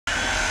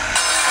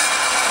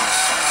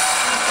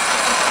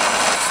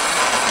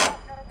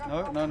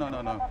No, no,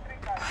 no, no.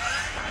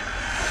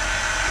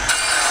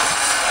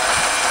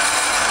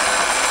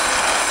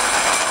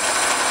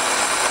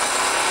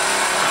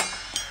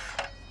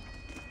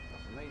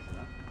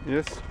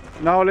 Yes.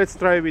 Now let's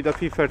try with the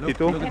P32.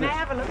 Can I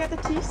have a look at the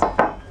teeth?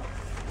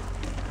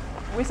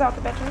 Without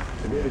the battery?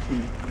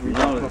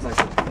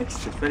 It's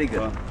very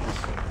good.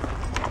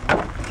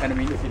 And I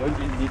mean, if you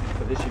don't need it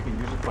for this, you can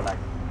use it for like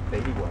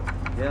daily work.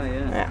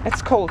 Yeah,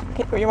 it's cold.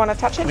 You want to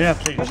touch it? Yeah,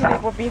 please. Usually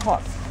it would be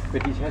hot.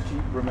 But it has to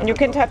remember. And you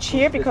can touch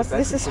here because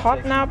this is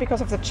hot now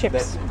because of the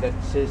chips. That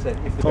says that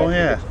if the Oh, battery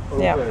yeah. is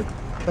over, Yeah.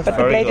 That's But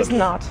the blade is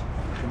not.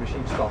 the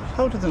machine stops.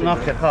 How does it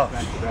not get hot?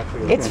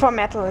 It's for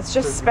metal. It's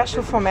just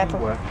special for metal.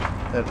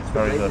 That's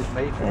very good.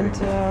 And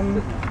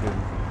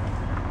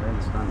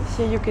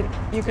here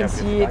you can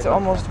see it's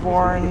almost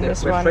worn.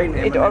 This one.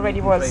 It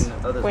already was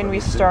when we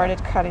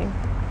started cutting.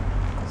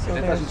 So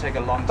It doesn't take a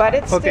long time. but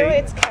it's still Okay.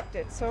 it's kept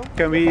it. So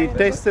Can we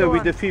test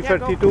with the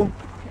P32?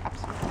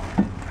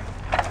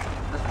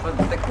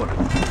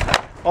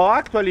 Oh,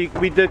 actually,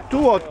 with the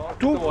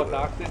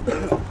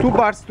two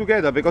bars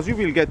together, because you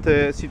will get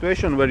a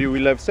situation where you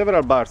will have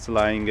several bars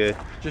lying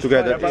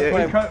together.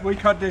 We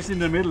cut this in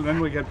the middle, then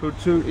we can put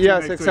two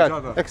Yes, next to each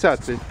other.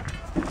 exactly.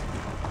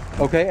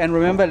 Okay, and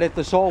remember, let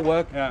the saw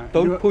work. Yeah.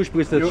 Don't push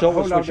because the saw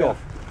will hold out switch off.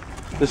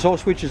 The saw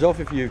switches off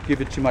if you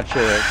give it too much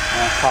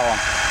power.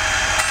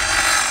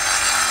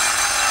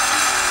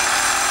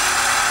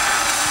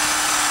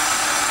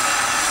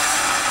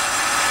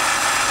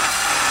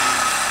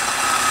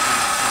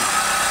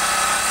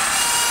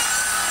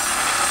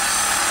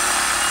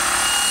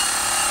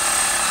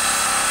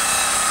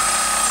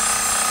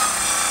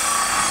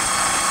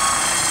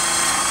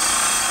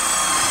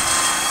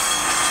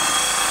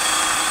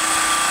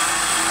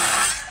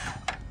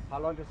 How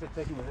long does it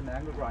take with an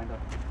angle grinder?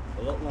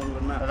 A lot longer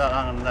than that. A lot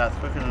longer than that.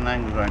 Quicker than an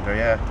angle grinder,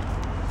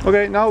 yeah.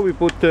 Okay, now we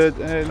put.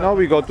 Now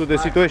we go to the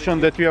situation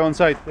that we are on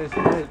site.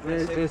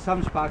 There's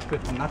some sparks,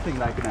 but nothing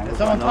like an angle Is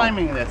someone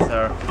grinder. timing this,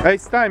 sir?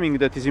 It's timing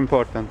that is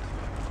important.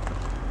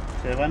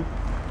 7.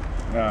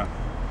 Yeah.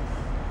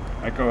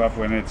 I go up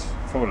when it's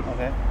full.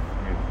 Okay.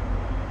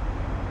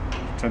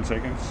 10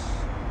 seconds.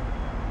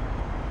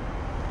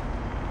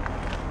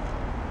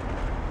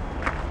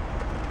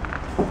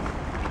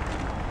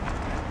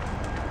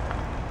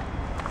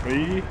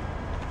 Three.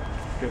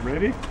 Get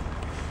ready.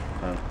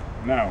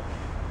 Now.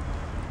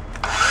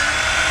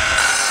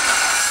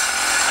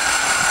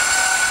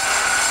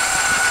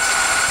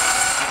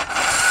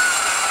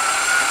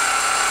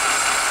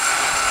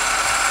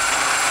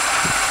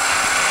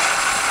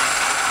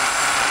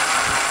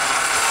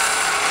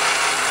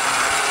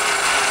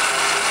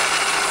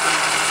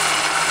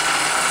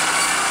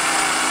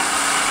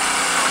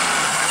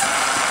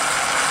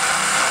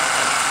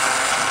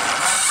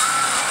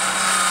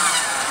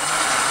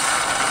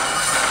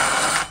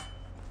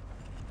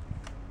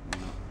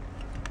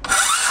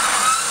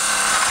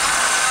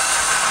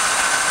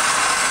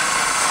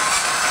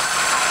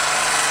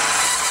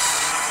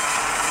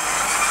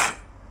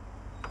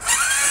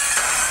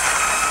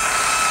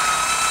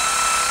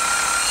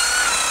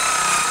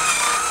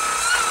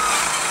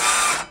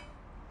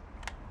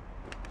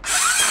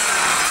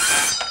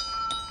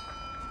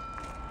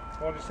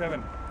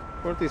 Seven.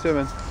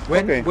 47.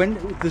 When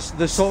Okay.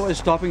 the saw is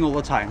stopping all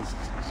the time,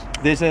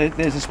 there's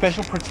a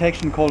special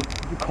protection called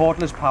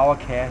cordless power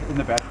care in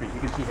the battery. You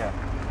can see here.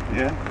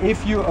 Yeah.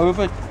 If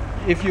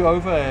you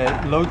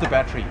overload the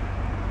battery,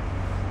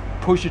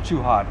 push it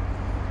too hard,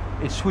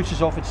 it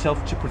switches off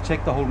itself to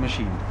protect the whole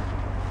machine.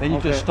 Then you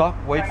Okay. just stop,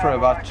 wait for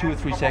about 2 or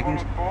 3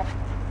 seconds.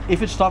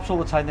 If it stops all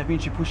the time, that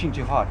means you're pushing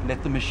too hard.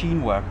 Let the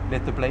machine work.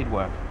 Let the blade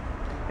work.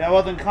 Yeah, I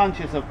wasn't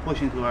conscious of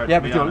pushing too hard. Yeah,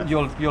 to be but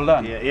honest. you'll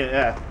learn.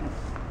 Yeah.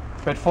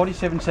 But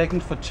 47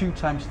 seconds for 2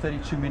 times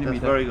 32 That's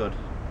millimeter. very good.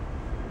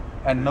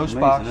 And no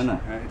sparks.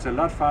 It's a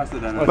lot faster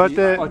than But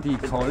a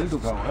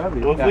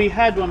if we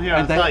had one here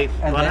on And they- site,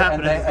 and what they- happens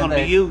and is they- it's going and to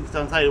be they- used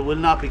on site. It will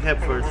not be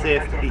kept for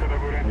safety.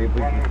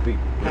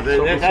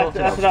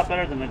 That's a lot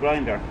better than a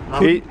grinder.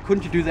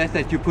 Couldn't you do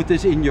that you put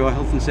this in your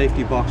health and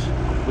safety box?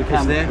 We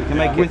It's there we can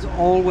make with it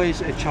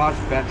always a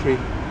charged battery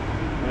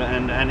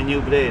and a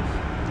new blade.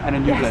 and a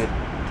new blade.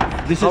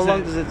 This How is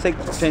long does it take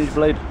to change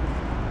blade?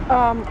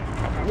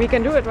 We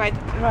can do it right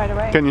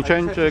away. Can you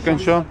change? Can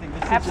you show?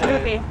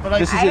 Absolutely.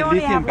 This is I a only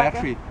lithium have like a-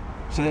 battery,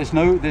 so there's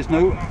no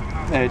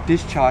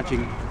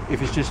discharging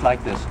if it's just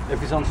like this.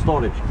 If it's on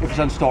storage. If it's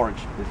on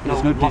storage,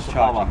 there's no no loss of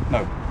power. discharging.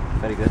 No.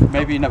 Very good.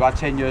 Maybe in about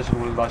 10 years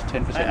we'll lost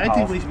 10% I power.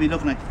 think we should be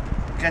looking at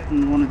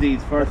getting one of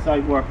these for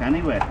site work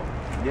anyway.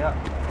 Yeah.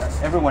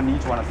 Everyone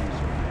needs one of these.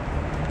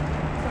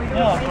 So we do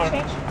Yeah, a of course.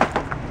 change.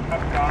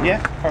 Yeah.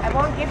 I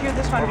won't give you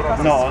this one because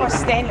No. it's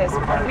for stainless.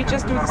 We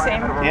just do the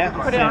same. Yeah,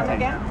 Put it same on thing.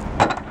 again.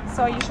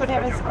 So you should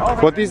have it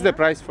over. What is the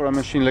price for a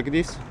machine like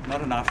this?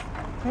 Not enough.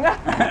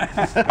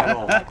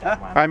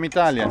 I'm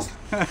Italian.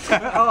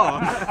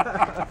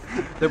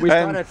 That we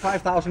start at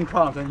 5,000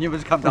 crowns and you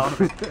must come down a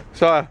bit.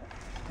 So,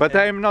 but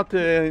I'm not.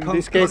 In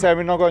this case,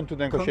 I'm not going to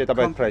negotiate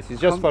about com- price.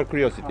 It's just for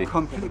curiosity.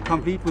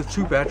 Complete with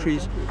 2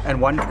 batteries and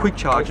 1 quick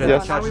charger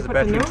Yes. that charges the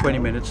battery in 20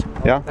 minutes.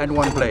 Yeah. And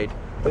 1 blade.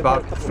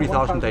 About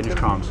 3,000 Danish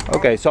crowns.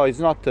 Okay, so it's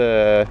not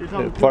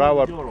for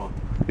our.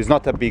 It's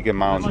not a big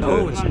amount.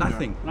 No, it's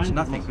nothing. It's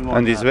nothing.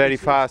 And it's very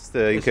fast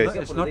in case.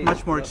 It's not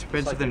much more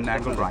expensive than an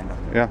angle grinder.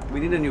 Yeah. We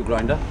need a new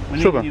grinder. We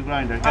need a new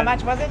grinder. How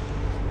much was it?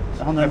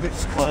 100,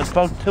 well, it's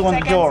about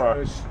 200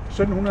 euro.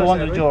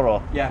 200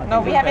 euro. Yeah.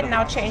 No, we haven't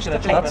now changed the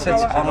blade. That's it.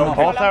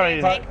 Oh,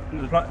 sorry. 30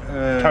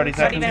 30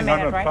 seconds.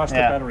 minutes, right? plastic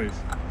batteries.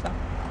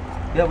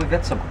 Yeah, we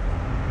get some.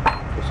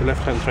 It's a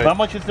left-hand trade. How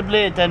much is the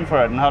blade then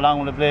for it, and how long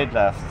will the blade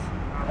last?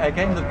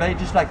 Again, the blade,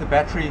 just like the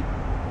battery.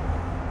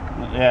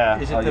 Yeah.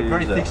 Is it the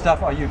very thick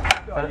stuff? Are you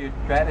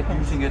bad at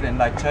using it and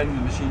like turning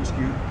the machine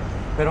skew?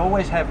 But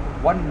always have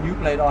one new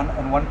blade on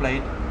and one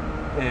blade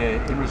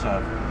in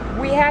reserve.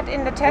 We had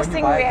in the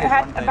testing, we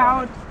had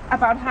about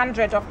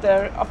 100 of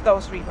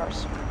those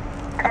rebars.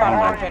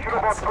 About 100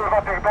 cuts.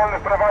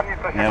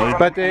 Yeah,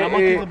 but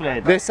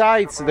the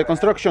sites, the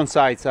construction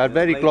sites are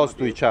very close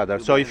to each other.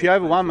 So if you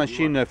have one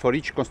machine for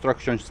each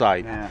construction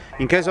site,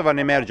 in case of an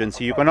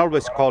emergency, you can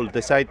always call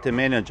the site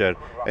manager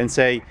and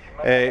say,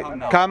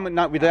 come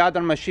now with the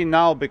other machine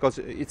now because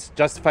it's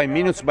just 5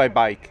 minutes by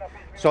bike.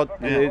 So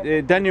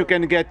then you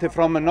can get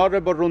from an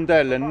honorable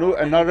rundel,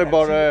 another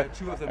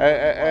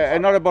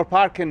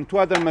park and 2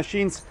 other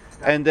machines.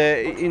 And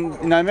in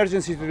an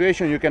emergency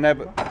situation, you can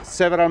have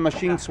several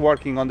machines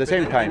working on the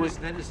same time.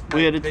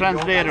 We had a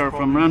translator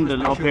from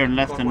Rundle up here in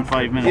less than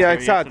 5 minutes. Yeah,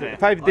 exactly.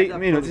 5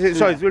 minutes.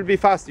 So it will be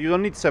fast. You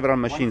don't need several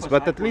machines,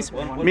 but at least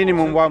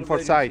minimum one for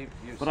site.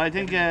 But I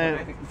think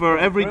for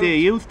everyday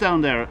use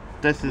down there,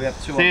 this is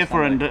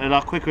safer and a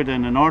lot quicker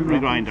than an ordinary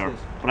grinder.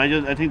 But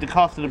I think the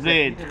cost of the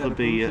blade could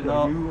be. I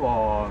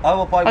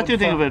will buy. What do you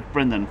think of it,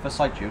 Brendan? For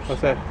site use.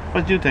 What's that?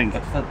 What do you think?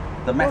 For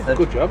the method.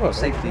 Good job.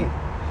 Safety.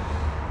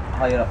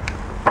 Higher up.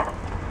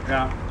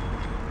 Yeah.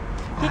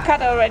 He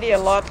cut already a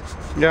lot.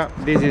 Yeah,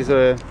 this is.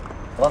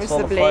 With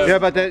the blade. Yeah,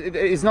 but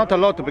it's not a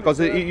lot because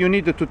you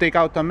need to take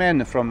out a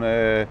man from.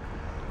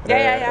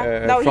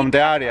 No, from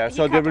the area,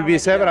 so there will be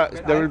several.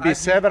 There will be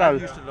several.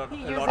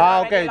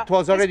 Okay, it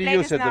was already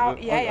used.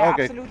 Okay.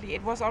 Absolutely.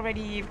 It was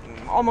already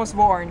almost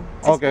worn.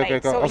 Okay.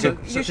 So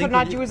you should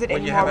not use it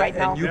anymore right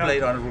now. A new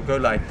blade on it will go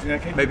like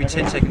maybe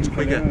 10 seconds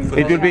quicker.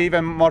 It will be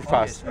even more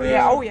fast.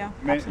 Yeah. Oh yeah.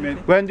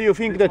 When do you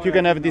think that you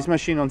can have this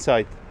machine on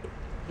site?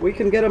 We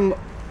can get them.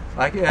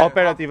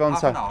 Operative on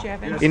site.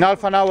 In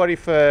half an hour,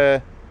 if.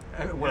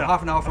 Well,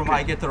 half an hour from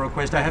I get the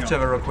request, I have to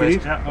have a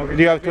request.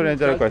 You have to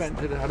enter a request.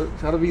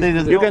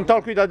 You can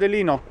talk with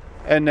Adelino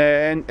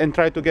and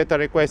try to get a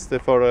request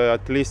for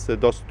at least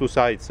those 2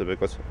 sites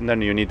because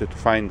then you need to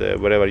find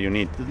wherever you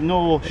need. There's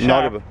no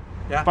sharp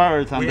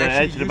bars on the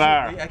edge of the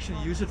bar. We actually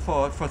use it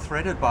for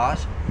threaded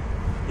bars.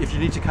 If you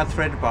need to cut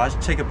threaded bars,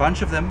 take a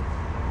bunch of them,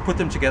 put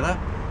them together,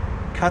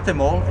 cut them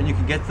all, and you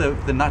can get the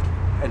nut.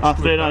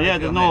 Straight on, yeah,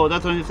 no,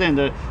 that's what I'm saying.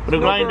 But the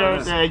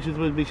grinder, the edges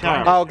will be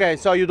sharp. Okay,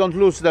 so you don't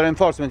lose the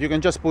reinforcement. You can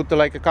just put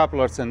like a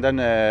couplers and then.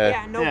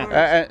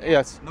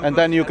 Yes, and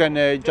then you can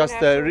just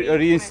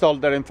reinstall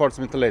the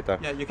reinforcement later.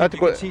 Yeah, you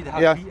can see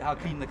how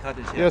clean the cut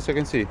is. Yes, I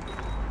can see.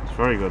 It's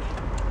very good.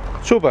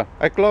 Super.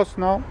 I close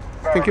now.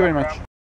 Thank you very much.